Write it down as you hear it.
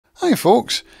Hi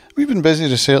folks, we've been busy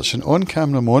researching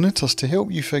on-camera monitors to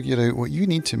help you figure out what you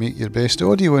need to make your best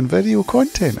audio and video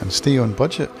content and stay on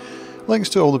budget. Links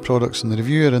to all the products in the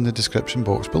review are in the description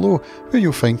box below, where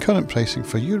you'll find current pricing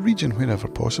for your region wherever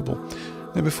possible.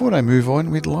 Now before I move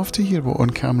on, we'd love to hear what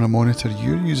on-camera monitor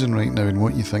you're using right now and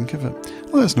what you think of it.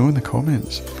 Let us know in the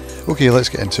comments. Okay, let's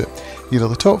get into it. Here are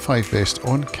the top 5 best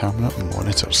on-camera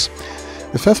monitors.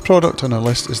 The fifth product on our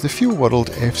list is the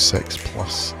FEELWORLD F6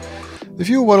 Plus. The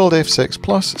FEELWORLD F6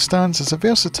 Plus stands as a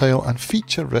versatile and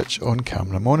feature-rich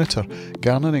on-camera monitor,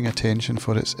 garnering attention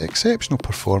for its exceptional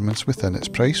performance within its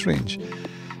price range.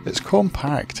 It's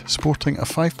compact, sporting a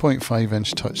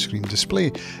 5.5-inch touchscreen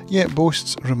display, yet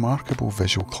boasts remarkable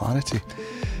visual clarity.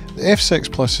 The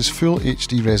F6 Plus's full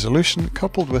HD resolution,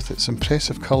 coupled with its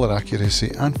impressive colour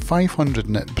accuracy and 500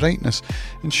 nit brightness,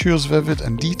 ensures vivid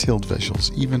and detailed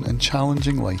visuals even in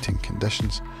challenging lighting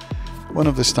conditions. One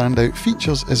of the standout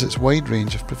features is its wide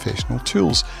range of professional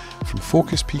tools, from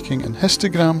focus peaking and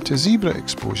histogram to zebra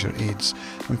exposure aids,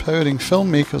 empowering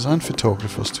filmmakers and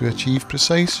photographers to achieve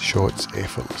precise shots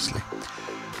effortlessly.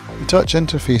 The touch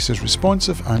interface is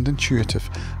responsive and intuitive,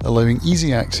 allowing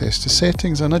easy access to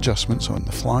settings and adjustments on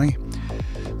the fly.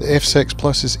 The F6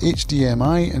 Plus's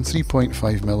HDMI and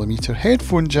 3.5mm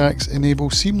headphone jacks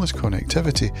enable seamless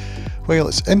connectivity, while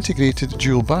its integrated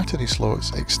dual battery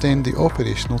slots extend the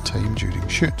operational time during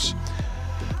shoots.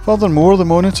 Furthermore, the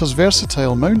monitor's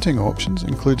versatile mounting options,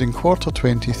 including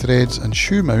 1/4-20 threads and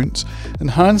shoe mounts,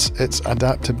 enhance its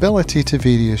adaptability to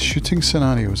various shooting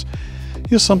scenarios.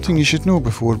 Here's something you should know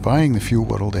before buying the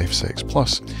FEELWORLD F6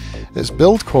 Plus. Its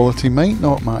build quality might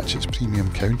not match its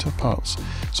premium counterparts.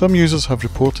 Some users have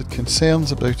reported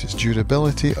concerns about its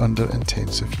durability under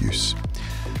intensive use.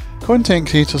 Content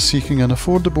creators seeking an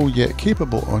affordable yet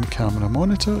capable on-camera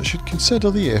monitor should consider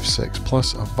the F6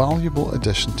 Plus a valuable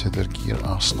addition to their gear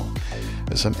arsenal.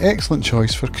 It's an excellent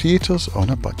choice for creators on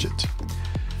a budget.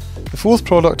 The fourth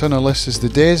product on our list is the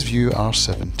DesView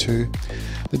R7 II.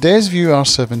 The DesView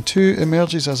R7 II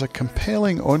emerges as a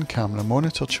compelling on-camera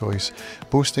monitor choice,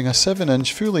 boasting a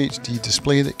 7-inch Full HD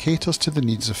display that caters to the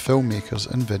needs of filmmakers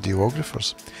and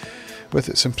videographers. With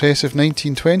its impressive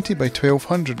 1920 by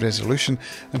 1200 resolution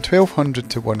and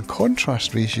 1200:1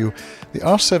 contrast ratio, the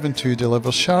R7 II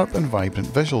delivers sharp and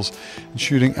vibrant visuals,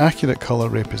 ensuring accurate colour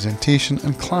representation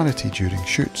and clarity during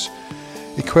shoots.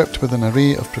 Equipped with an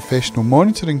array of professional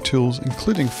monitoring tools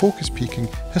including focus peaking,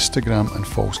 histogram and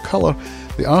false colour,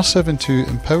 the R7 II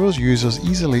empowers users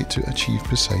easily to achieve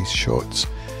precise shots.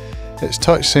 Its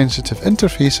touch-sensitive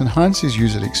interface enhances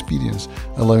user experience,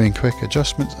 allowing quick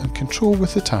adjustments and control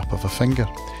with the tap of a finger.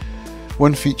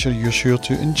 One feature you're sure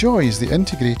to enjoy is the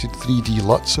integrated 3D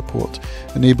LUT support,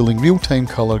 enabling real-time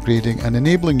colour grading and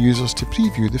enabling users to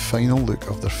preview the final look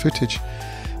of their footage.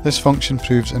 This function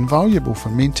proves invaluable for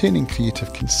maintaining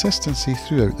creative consistency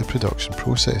throughout the production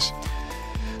process.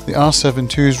 The R7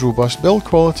 II's robust build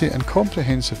quality and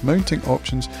comprehensive mounting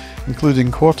options,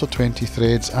 including 1/4-20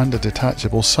 threads and a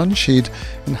detachable sunshade,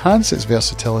 enhance its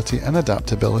versatility and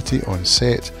adaptability on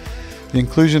set. The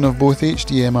inclusion of both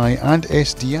HDMI and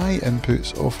SDI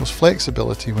inputs offers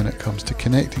flexibility when it comes to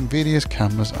connecting various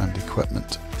cameras and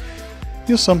equipment.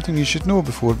 Here's something you should know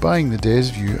before buying the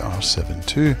DesView R7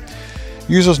 II.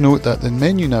 Users note that the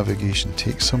menu navigation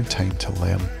takes some time to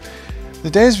learn. The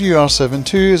DesView R7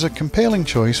 II is a compelling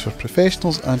choice for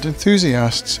professionals and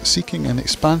enthusiasts seeking an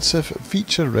expansive,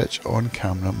 feature-rich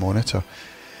on-camera monitor.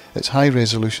 Its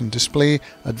high-resolution display,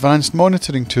 advanced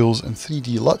monitoring tools and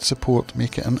 3D LUT support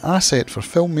make it an asset for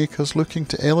filmmakers looking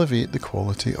to elevate the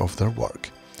quality of their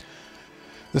work.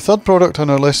 The third product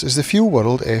on our list is the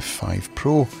FEELWORLD F5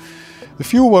 Pro. The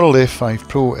FEELWORLD F5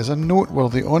 Pro is a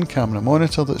noteworthy on-camera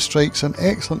monitor that strikes an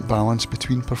excellent balance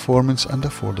between performance and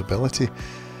affordability.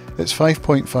 Its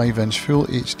 5.5-inch Full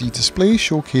HD display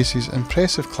showcases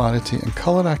impressive clarity and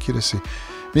colour accuracy,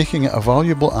 making it a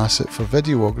valuable asset for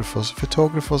videographers,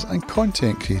 photographers and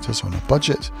content creators on a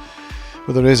budget.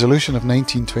 With a resolution of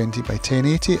 1920 by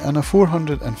 1080 and a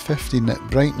 450 nit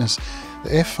brightness,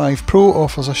 the F5 Pro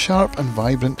offers a sharp and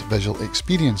vibrant visual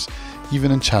experience,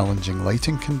 even in challenging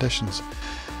lighting conditions.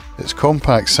 Its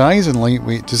compact size and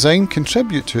lightweight design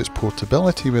contribute to its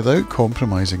portability without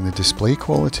compromising the display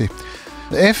quality.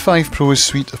 The F5 Pro's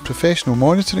suite of professional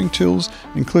monitoring tools,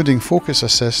 including focus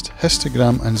assist,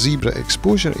 histogram and zebra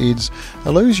exposure aids,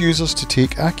 allows users to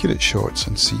take accurate shots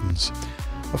and scenes.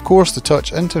 Of course, the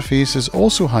touch interface is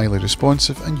also highly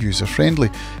responsive and user-friendly,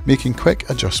 making quick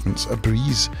adjustments a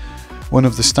breeze. One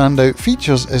of the standout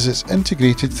features is its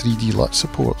integrated 3D LUT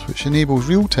support, which enables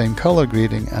real-time colour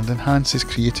grading and enhances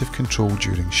creative control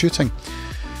during shooting.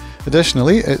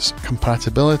 Additionally, its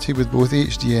compatibility with both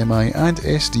HDMI and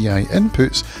SDI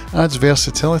inputs adds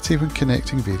versatility when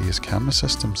connecting various camera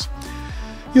systems.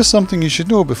 Here's something you should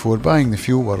know before buying the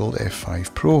FEELWORLD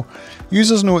F5 Pro.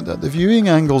 Users note that the viewing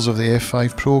angles of the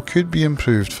F5 Pro could be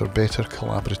improved for better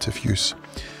collaborative use.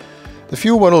 The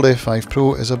FEELWORLD F5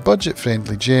 Pro is a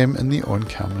budget-friendly gem in the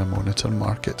on-camera monitor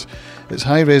market. Its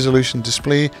high-resolution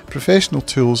display, professional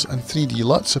tools and 3D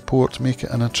LUT support make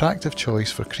it an attractive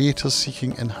choice for creators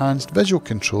seeking enhanced visual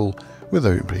control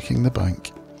without breaking the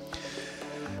bank.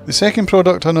 The second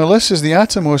product on our list is the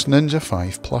ATOMOS Ninja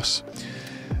 5 Plus.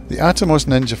 The ATOMOS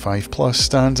Ninja 5 Plus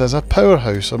stands as a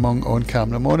powerhouse among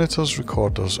on-camera monitors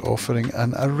recorders, offering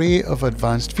an array of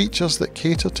advanced features that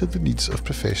cater to the needs of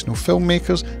professional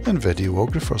filmmakers and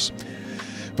videographers.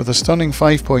 With a stunning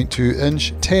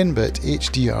 5.2-inch 10-bit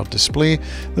HDR display,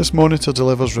 this monitor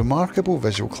delivers remarkable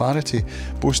visual clarity,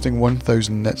 boasting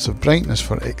 1000 nits of brightness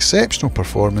for exceptional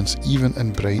performance even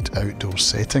in bright outdoor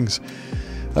settings.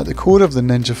 At the core of the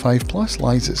Ninja 5 Plus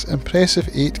lies its impressive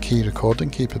 8K recording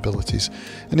capabilities,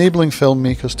 enabling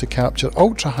filmmakers to capture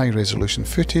ultra-high resolution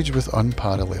footage with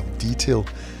unparalleled detail.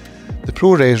 The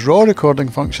ProRes RAW recording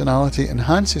functionality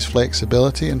enhances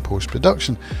flexibility in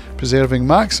post-production, preserving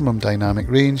maximum dynamic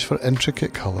range for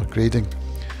intricate colour grading.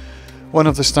 One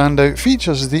of the standout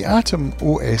features is the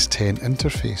ATOMOS 10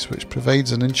 interface, which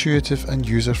provides an intuitive and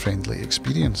user-friendly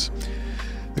experience.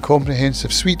 The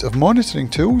comprehensive suite of monitoring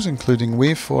tools, including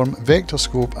waveform, vector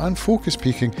scope and focus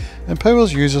peaking,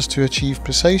 empowers users to achieve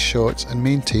precise shots and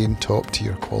maintain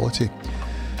top-tier quality.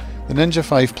 The Ninja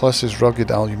 5 Plus's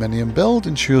rugged aluminium build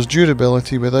ensures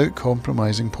durability without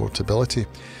compromising portability.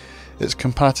 Its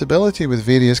compatibility with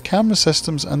various camera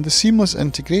systems and the seamless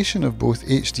integration of both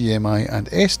HDMI and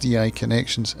SDI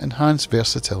connections enhance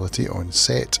versatility on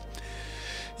set.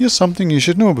 Here's something you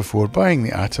should know before buying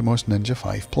the ATOMOS Ninja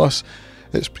 5 Plus.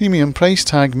 Its premium price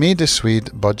tag may dissuade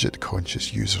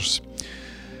budget-conscious users.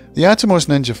 The ATOMOS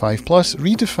Ninja 5 Plus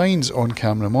redefines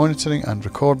on-camera monitoring and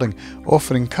recording,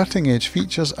 offering cutting-edge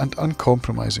features and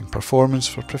uncompromising performance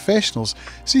for professionals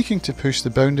seeking to push the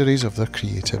boundaries of their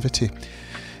creativity.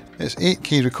 Its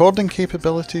 8K recording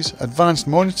capabilities, advanced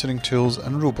monitoring tools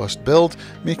and robust build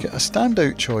make it a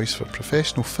standout choice for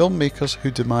professional filmmakers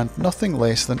who demand nothing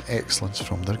less than excellence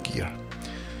from their gear.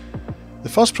 The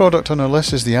first product on our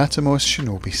list is the ATOMOS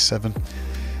Shinobi 7.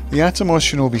 The ATOMOS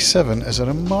Shinobi 7 is a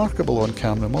remarkable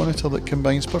on-camera monitor that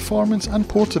combines performance and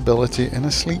portability in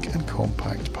a sleek and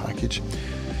compact package.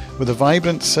 With a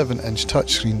vibrant 7-inch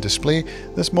touchscreen display,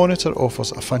 this monitor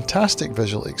offers a fantastic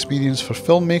visual experience for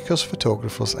filmmakers,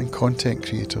 photographers and content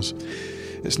creators.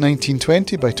 Its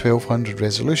 1920 by 1200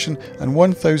 resolution and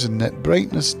 1000 nit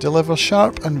brightness deliver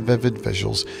sharp and vivid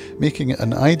visuals, making it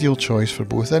an ideal choice for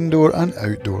both indoor and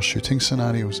outdoor shooting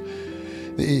scenarios.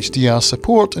 The HDR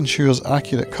support ensures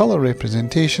accurate colour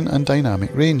representation and dynamic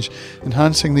range,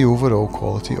 enhancing the overall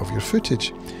quality of your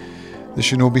footage. The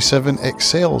Shinobi 7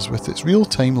 excels with its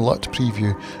real-time LUT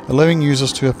preview, allowing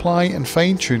users to apply and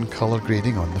fine-tune colour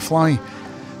grading on the fly.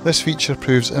 This feature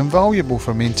proves invaluable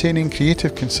for maintaining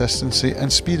creative consistency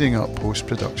and speeding up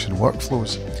post-production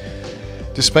workflows.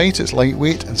 Despite its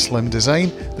lightweight and slim design,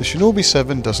 the Shinobi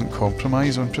 7 doesn't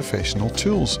compromise on professional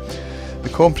tools. The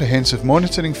comprehensive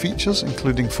monitoring features,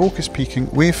 including focus peaking,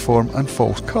 waveform and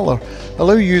false colour,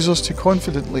 allow users to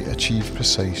confidently achieve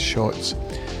precise shots.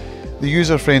 The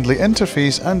user-friendly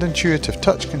interface and intuitive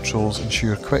touch controls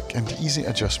ensure quick and easy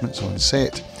adjustments on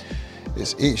set.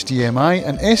 Its HDMI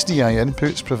and SDI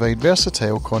inputs provide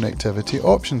versatile connectivity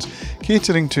options,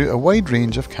 catering to a wide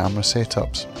range of camera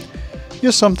setups.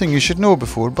 Here's something you should know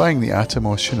before buying the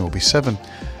ATOMOS Shinobi 7.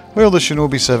 While the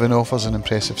Shinobi 7 offers an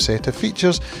impressive set of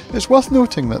features, it's worth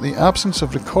noting that the absence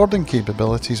of recording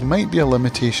capabilities might be a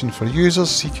limitation for users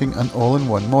seeking an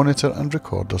all-in-one monitor and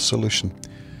recorder solution.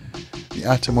 The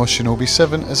ATOMOS Shinobi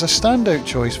 7 is a standout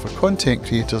choice for content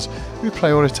creators who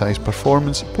prioritise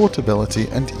performance, portability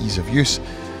and ease of use.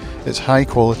 Its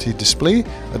high-quality display,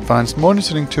 advanced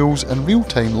monitoring tools and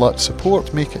real-time LUT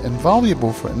support make it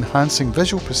invaluable for enhancing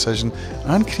visual precision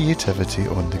and creativity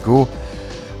on the go.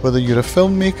 Whether you're a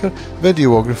filmmaker,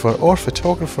 videographer or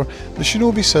photographer, the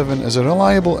Shinobi 7 is a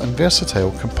reliable and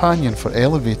versatile companion for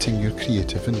elevating your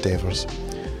creative endeavours.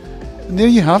 And there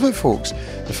you have it folks,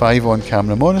 the 5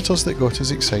 on-camera monitors that got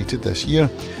us excited this year.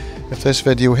 If this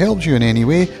video helped you in any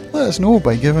way, let us know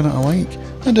by giving it a like,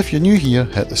 and if you're new here,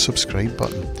 hit the subscribe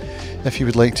button. If you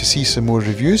would like to see some more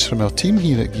reviews from our team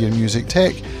here at Gear Music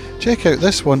Tech, check out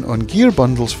this one on gear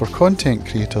bundles for content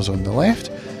creators on the left,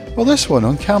 or this one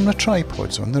on camera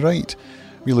tripods on the right.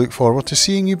 We look forward to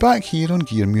seeing you back here on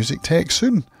Gear Music Tech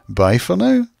soon. Bye for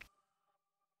now.